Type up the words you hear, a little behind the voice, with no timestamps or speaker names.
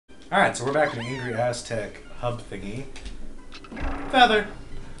Alright, so we're back in the Angry Aztec hub thingy. Feather.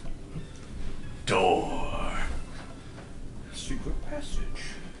 Door. Secret passage.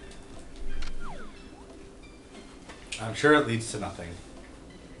 I'm sure it leads to nothing.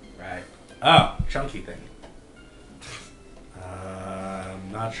 Right. Oh, chunky thing. I'm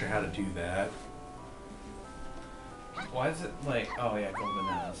not sure how to do that. Why is it like... Oh yeah, gold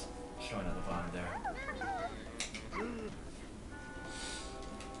bananas. Showing at the bottom there.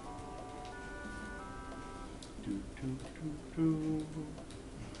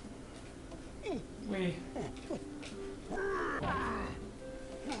 Wee.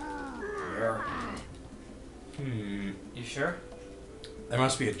 Where? You sure? There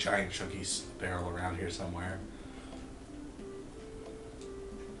must be a giant chunky barrel around here somewhere.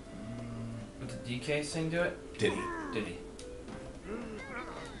 Would the DK thing do it? Did he? Did he?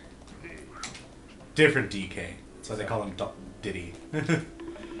 Different DK. That's why they call him Diddy.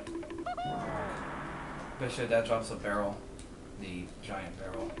 Bet you that drops a barrel. The giant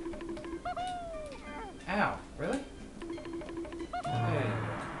barrel. Ow. Really? Hey.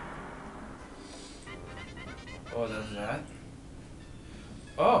 Oh, that's that?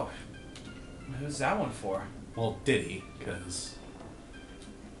 Oh! Who's that one for? Well, Diddy, because...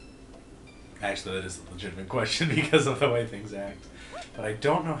 Actually, that is a legitimate question because of the way things act. But I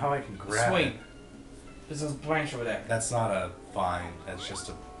don't know how I can grab Swing. it. There's a branch over there. That's not a vine. That's just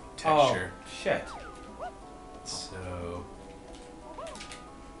a texture. Oh, shit. So...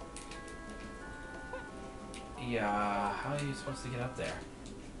 Yeah, how are you supposed to get up there?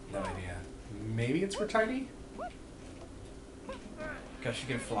 No idea. Maybe it's for Tiny? Because she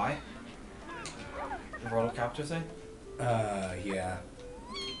can fly? The rotocopter thing? Yeah.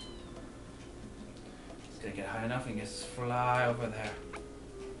 It's gonna get high enough and just fly over there.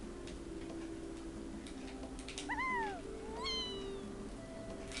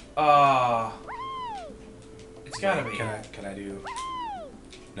 It's gotta be. Can I do...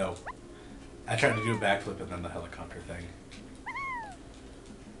 No. I tried to do a backflip and then the helicopter thing.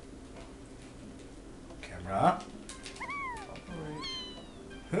 Camera.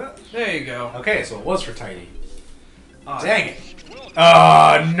 There you go. Okay, so it was for Tiny. Oh, Dang it.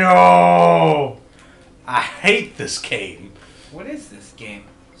 Oh, no! I hate this game. What is this game?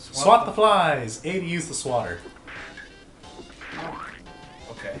 Swat the flies. A to use the swatter. Oh.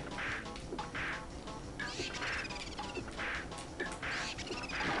 Okay.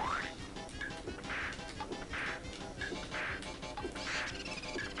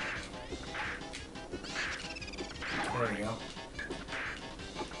 There we go.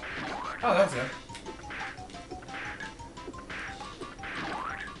 Oh, that's good.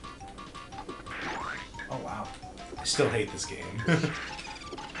 Oh, wow. I still hate this game.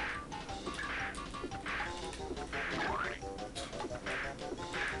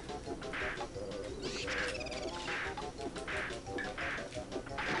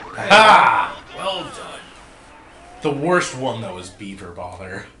 Ah! Well done. The worst one, though, is Beaver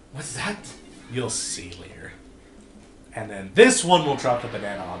Bother. What's that? You'll see later. And then this one will drop the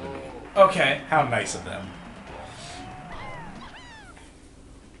banana onto me. Okay. How nice of them.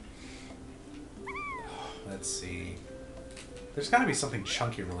 Let's see. There's got to be something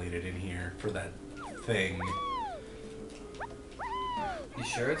chunky related in here for that thing. You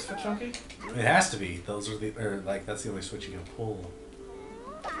sure it's for Chunky? It has to be. Those are the... Or, like, that's the only switch you can pull.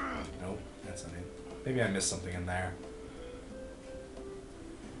 Nope, that's not it. Maybe I missed something in there.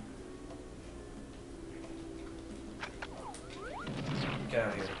 Get out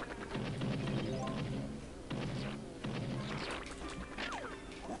of here.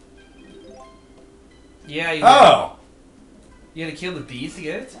 Yeah, you Oh! You had to kill the bees to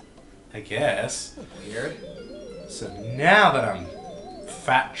get it? I guess. Weird. So now that I'm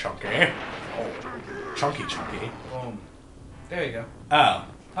fat chunky... Chunky chunky. Boom. There you go. Oh.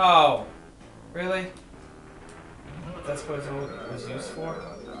 Oh. Really? That's what it was used for?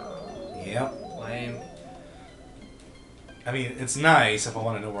 Yep. Lame. I mean, it's nice if I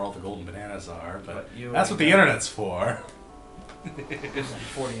want to know where all the golden bananas are, but you that's what the internet's for. This is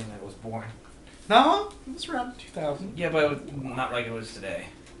before the internet was born. No, it was around 2000. Yeah, but it was not like it was today.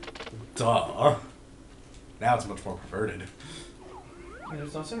 Duh. Now it's much more perverted. I mean,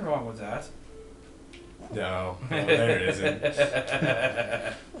 there's nothing wrong with that. No, there it isn't.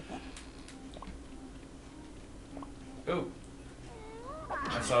 Ooh.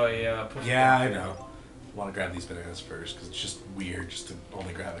 I saw a push. Yeah, I know. I want to grab these bananas first, because it's just weird just to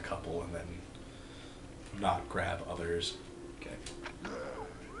only grab a couple and then not grab others. Okay.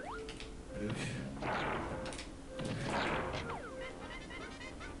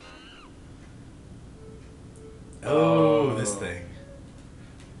 Oh, this thing.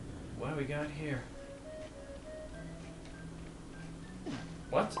 What do we got here?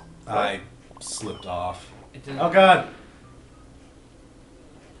 What? I slipped off. It didn't. Oh god!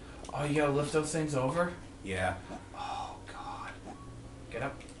 Oh, you gotta lift those things over? Yeah. Oh god. Get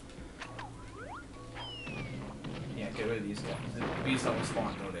up. Yeah, get rid of these guys. The bees don't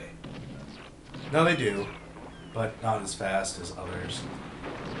spawn, don't they? No, they do. But not as fast as others.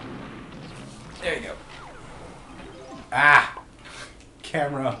 There you go. Ah!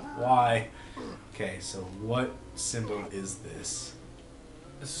 Camera, why? Okay, so what symbol is this?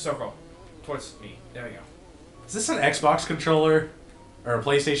 It's a circle. Towards me. There we go. Is this an Xbox controller? Or a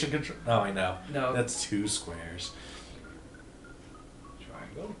PlayStation controller? Oh, I know. No. That's 2 squares.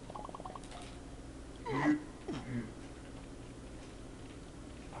 Triangle.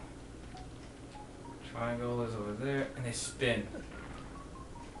 Triangle is over there, and they spin.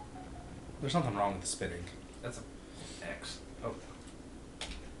 There's nothing wrong with the spinning. That's a X. Oh.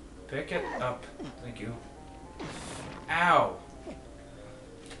 Pick it up. Thank you. Ow!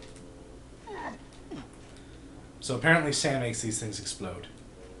 So apparently Sam makes these things explode.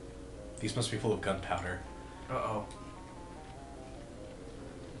 These must be full of gunpowder. Uh-oh.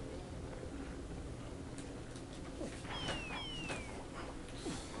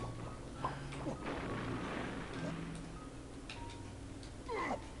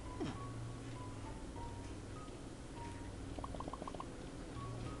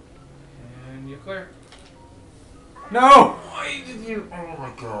 And you're clear. No! Why did you... Oh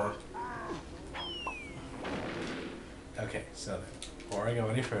my god. Okay, so then, before I go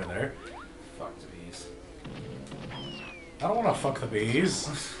any further, Fuck the bees. I don't want to fuck the bees.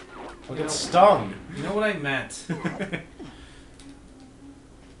 I'll get stung. You know what I meant.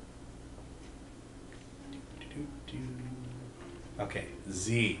 Okay,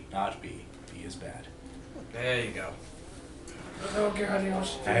 Z, not B. B is bad. There you go. Oh god, you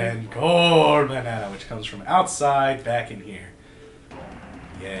And gold banana, which comes from outside back in here.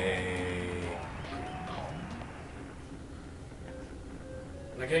 Yay.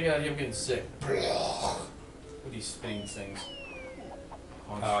 I can't get out of here, I'm getting sick. With these spinning things.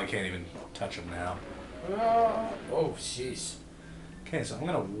 Oh, I can't even touch them now. Oh, jeez. Okay, so I'm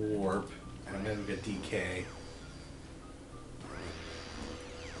gonna warp, and I'm gonna get DK.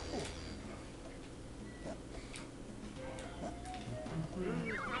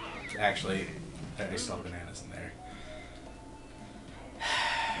 Actually, I still have bananas in there.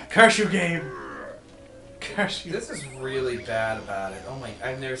 Curse you, game! Curse you. This is really bad about it. Oh my,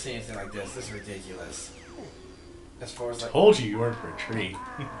 I've never seen anything like this. This is ridiculous. As far as like... Told you weren't for a treat.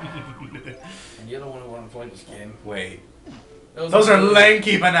 And you're the one who wanted to play this game. Wait. Those are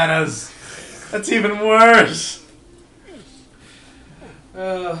lanky bananas! That's even worse!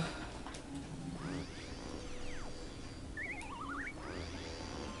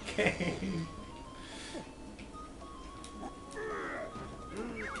 Okay.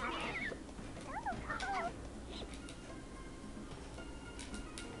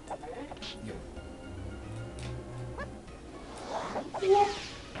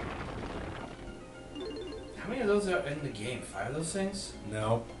 How many of those are in the game? 5 of those things?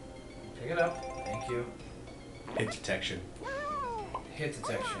 No. Pick it up. Thank you. Hit detection. Hit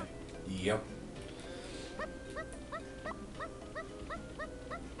detection. Yep.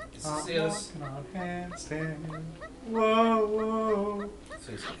 Is this the other... Handstand. Whoa, whoa.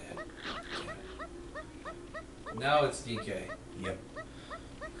 So he's dead. Now it's DK. Yep.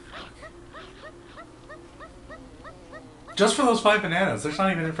 Just for those 5 bananas. There's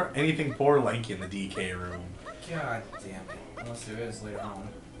not even anything poor lanky in the DK room. God damn it. Unless there is later on.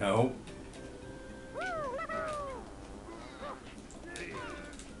 No.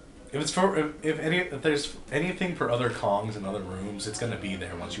 If there's anything for other Kongs in other rooms, it's gonna be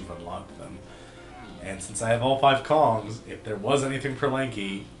there once you've unlocked them. And since I have all 5 Kongs, if there was anything for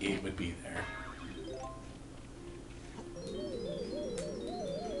lanky, it would be there.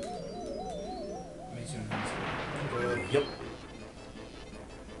 Yep.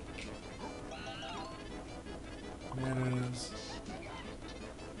 Bananas.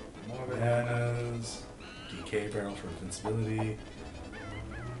 More Bananas. DK barrel for invincibility.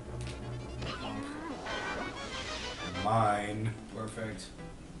 Mine. Perfect.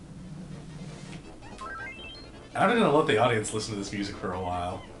 I'm just gonna let the audience listen to this music for a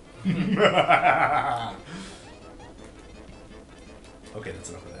while. Okay, that's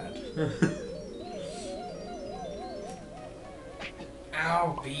enough of that.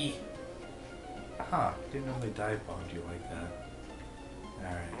 Ow, bee. Huh, didn't know they dive bombed you like that.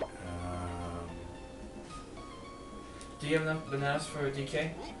 Alright, Do you have enough bananas for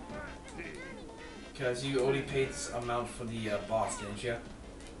DK? Because you already paid this amount for the boss, didn't you?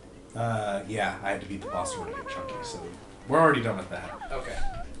 Yeah, I had to beat the boss to get Chunky, so we're already done with that. Okay.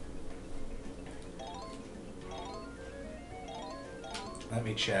 Let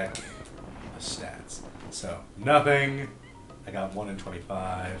me check the stats. So, nothing. I got 1 in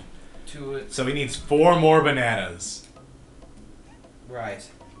 25. So he needs 4 more bananas. Right.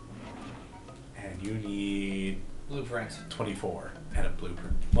 And you need... Blueprint. 24 and a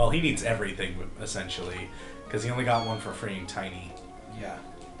blueprint. Well, he needs everything, essentially, because he only got one for freeing Tiny. Yeah.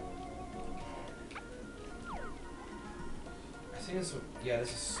 I think this... Yeah,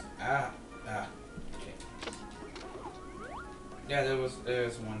 this is... Okay. Yeah,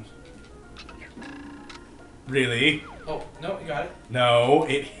 there's one. Really? Oh, no, you got it. No,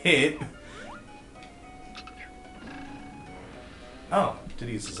 it hit. Oh,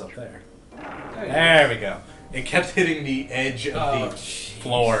 Diddy's is up there. There we go. It kept hitting the edge of the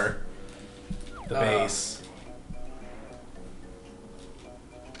floor. The base.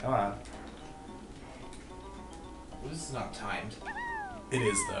 Come on. This is not timed. It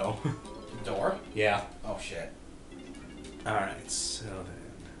is, though. Door? Yeah. Oh, shit. Alright, so then...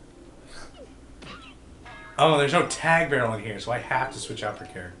 Oh, there's no tag barrel in here, so I have to switch out for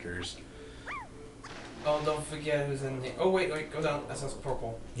characters. Oh, don't forget who's in the... Oh, wait, go down. That sounds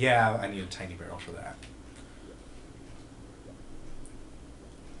purple. Yeah, I need a tiny barrel for that.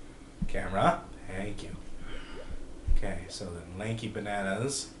 Camera. Thank you. Okay, so then lanky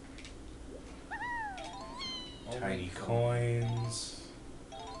bananas. Oh, Tiny coins.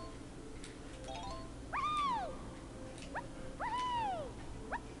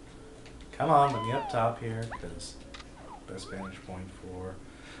 Come on, let me up top here, because best vantage point for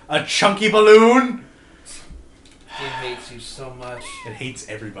a chunky balloon! It hates you so much. It hates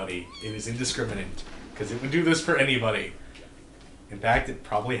everybody. It is indiscriminate, because it would do this for anybody. In fact, it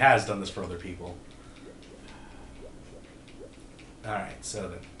probably has done this for other people. Alright, so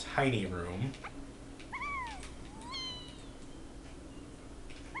the tiny room.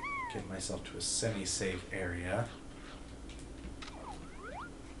 Get myself to a semi-safe area.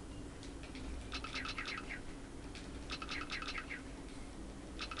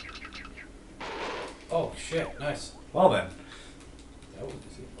 Oh, shit. Nice. Well then. That was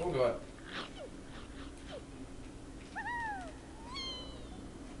easy. Oh, God.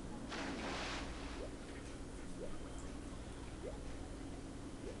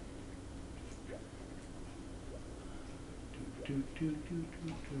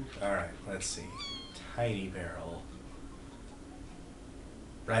 Alright, let's see. Tiny barrel.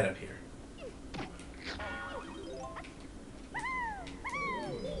 Right up here.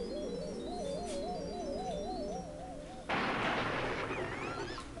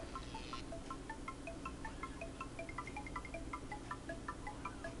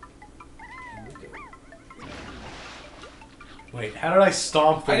 Wait, how did I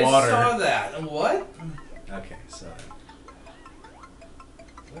stomp the water? I saw that. What? Okay, so...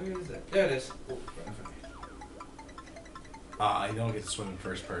 Where is it? There it is. Oh, I don't get to swim in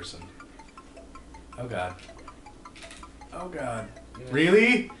first person. Oh god. Oh god. yeah.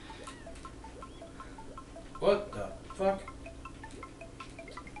 Really? What the fuck?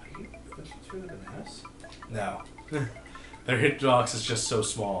 Are you pushing through the bananas? No. Their hitbox is just so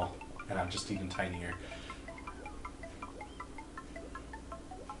small, and I'm just even tinier.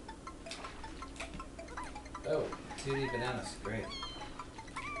 Oh, 2D bananas. Great.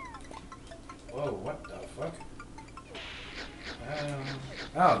 Whoa, what the fuck?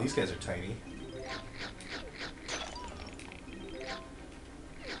 Oh, these guys are tiny.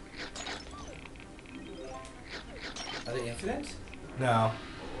 Are they infinite? No.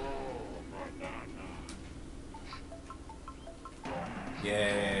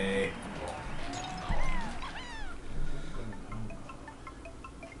 Yay.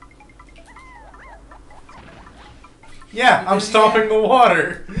 Yeah, I'm stomping the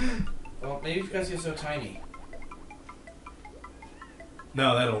water. Well, maybe because you're so tiny.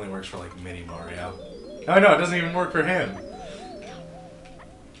 No, that only works for like Mini Mario. Oh no, it doesn't even work for him.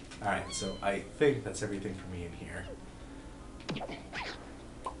 Alright, so I think that's everything for me in here.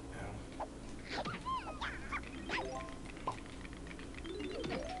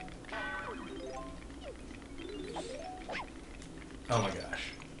 Oh my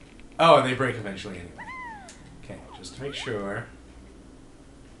gosh. Oh, and they break eventually anyway. Okay, just to make sure.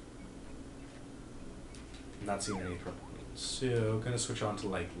 I'm not seeing any problems. So, gonna switch on to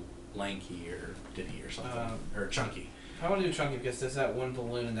like Lanky or Diddy or something. Or Chunky. I want to do Chunky because there's that one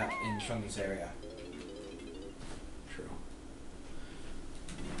balloon in Chunky's area. True.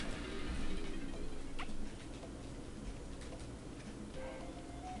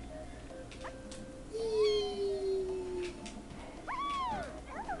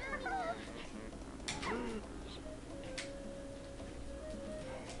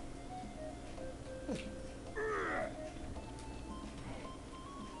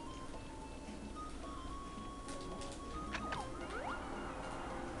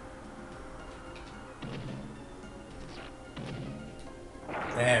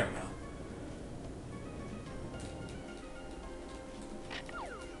 There we go.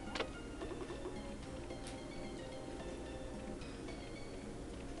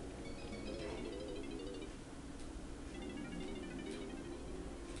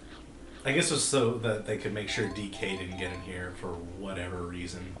 I guess it was so that they could make sure DK didn't get in here for whatever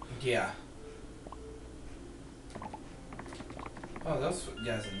reason. Yeah. Oh, those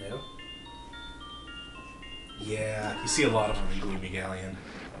guys are new. Yeah, you see a lot of them in Gloomy Galleon.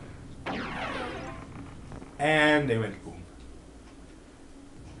 And they went boom.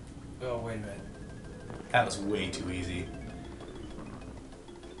 Oh, wait a minute. That was way too easy.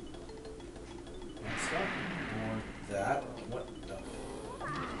 Let's not more that. What the?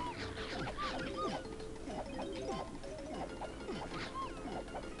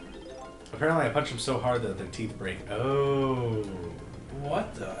 Apparently I punched them so hard that their teeth break. Oh.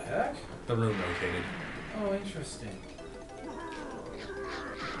 What the heck? The room rotated. Oh, interesting.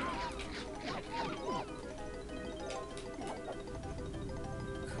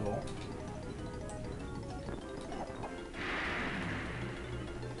 Cool.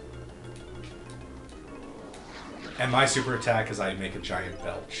 And my super attack is I make a giant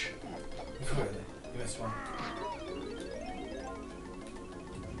belch. Really? You missed one.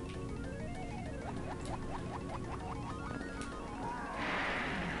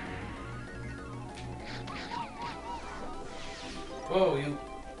 Whoa, you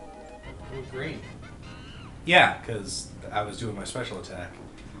were green. Yeah, because I was doing my special attack.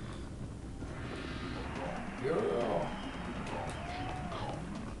 Yo.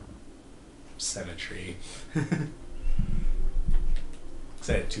 Symmetry.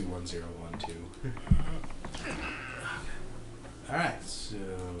 Say it 21012. Alright, so.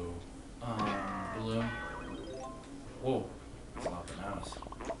 Blue. Whoa. That's a lot of bananas.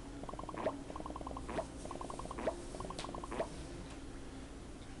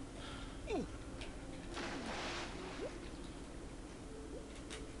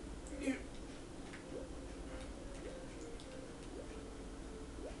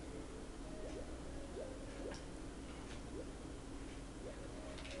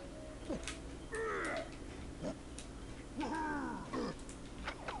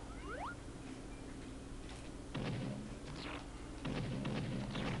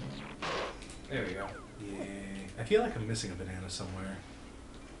 There we go. Yay. I feel like I'm missing a banana somewhere.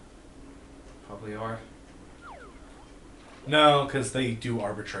 Probably are. No, because they do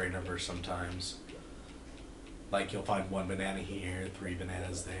arbitrary numbers sometimes. Like, you'll find 1 banana here, 3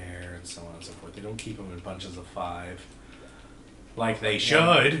 bananas there, and so on and so forth. They don't keep them in bunches of 5. Like they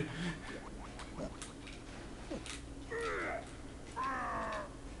should.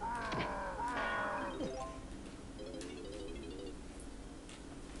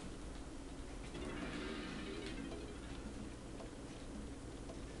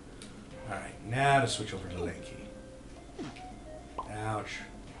 Alright, now to switch over to Lanky. Ouch.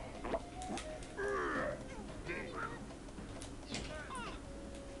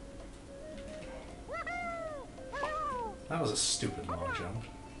 That was a stupid long jump.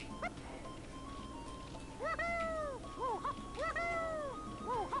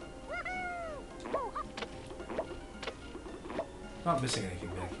 Not missing anything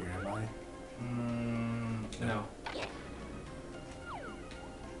back here, am I? No.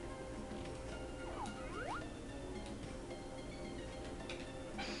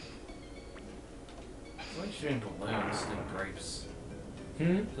 It's like shooting balloons than grapes.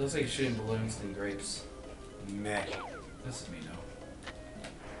 Hmm? It looks like shooting balloons than grapes. Meh. This is me now.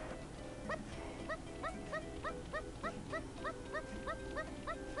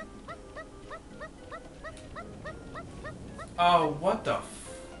 Oh, what the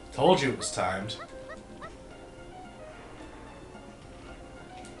f... Told you it was timed.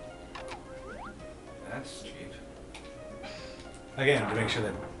 That's cheap. Again, to make sure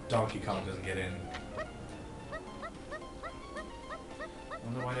that Donkey Kong doesn't get in.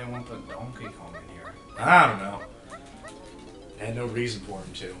 Wonder why they won't put Donkey Kong in here. I don't know. I had no reason for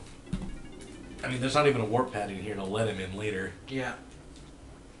him to. I mean, there's not even a warp pad in here to let him in later. Yeah.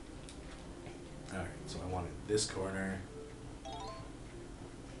 Alright, so I wanted this corner.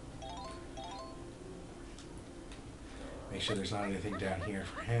 Make sure there's not anything down here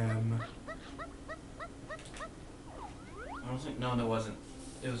for him. I don't think... No, there wasn't.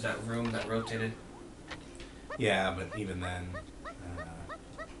 It was that room that rotated. Yeah, but even then,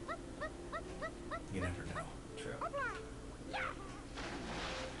 you never know. True.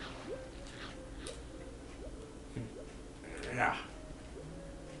 Yeah.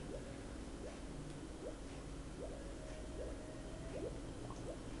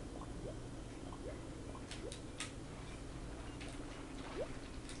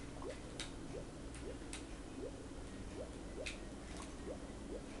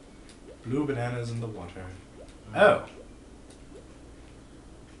 Blue bananas in the water. Oh.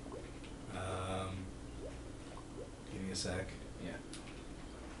 Give me a sec. Yeah.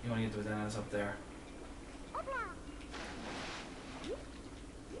 You want to get the bananas up there.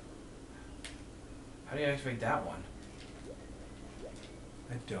 How do you activate that one?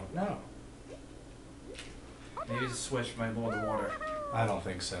 I don't know. Maybe it's a switch might lower the water. I don't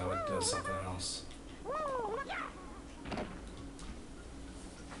think so. It does something else.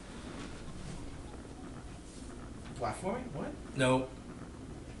 Platforming? What? Nope.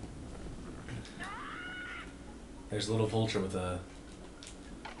 There's a little vulture with a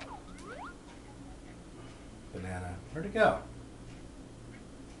banana. Where'd it go?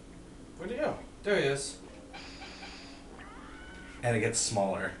 Where'd it go? There he is. And it gets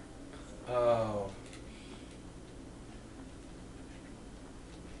smaller. Oh.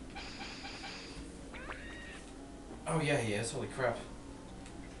 Oh yeah, he is. Holy crap.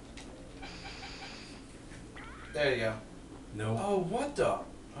 There you go. Nope. Oh, what the?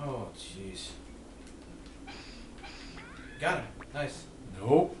 Oh, jeez. Got him. Nice.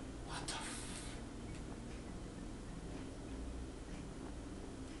 Nope. What the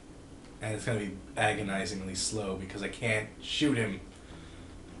And it's gonna be agonizingly slow because I can't shoot him.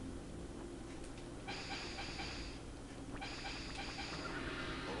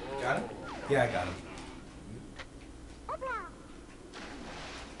 Got him? Yeah, I got him.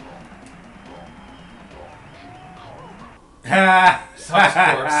 Ha! Such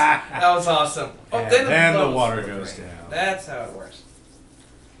corpse. That was awesome. Oh, And then then the bubbles water go goes through. down. That's how it works.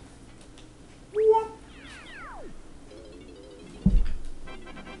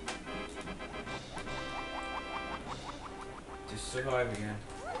 Just survive again.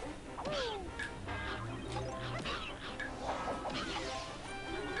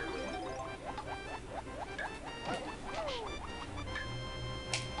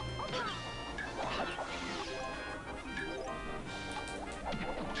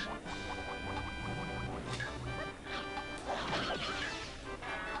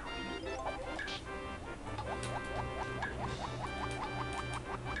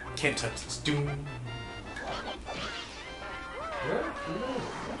 Can't touch this. Doom.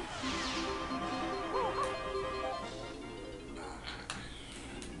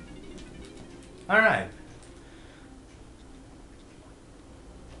 All right.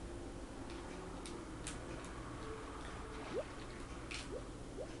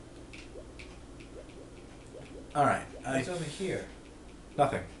 All right. What's over here?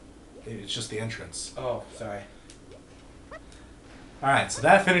 Nothing. It's just the entrance. Oh, sorry. All right. So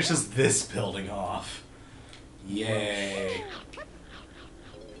that finishes this building off. Yay.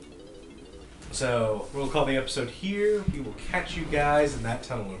 So we'll call the episode here. We will catch you guys in that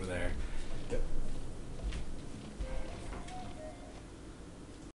tunnel over there.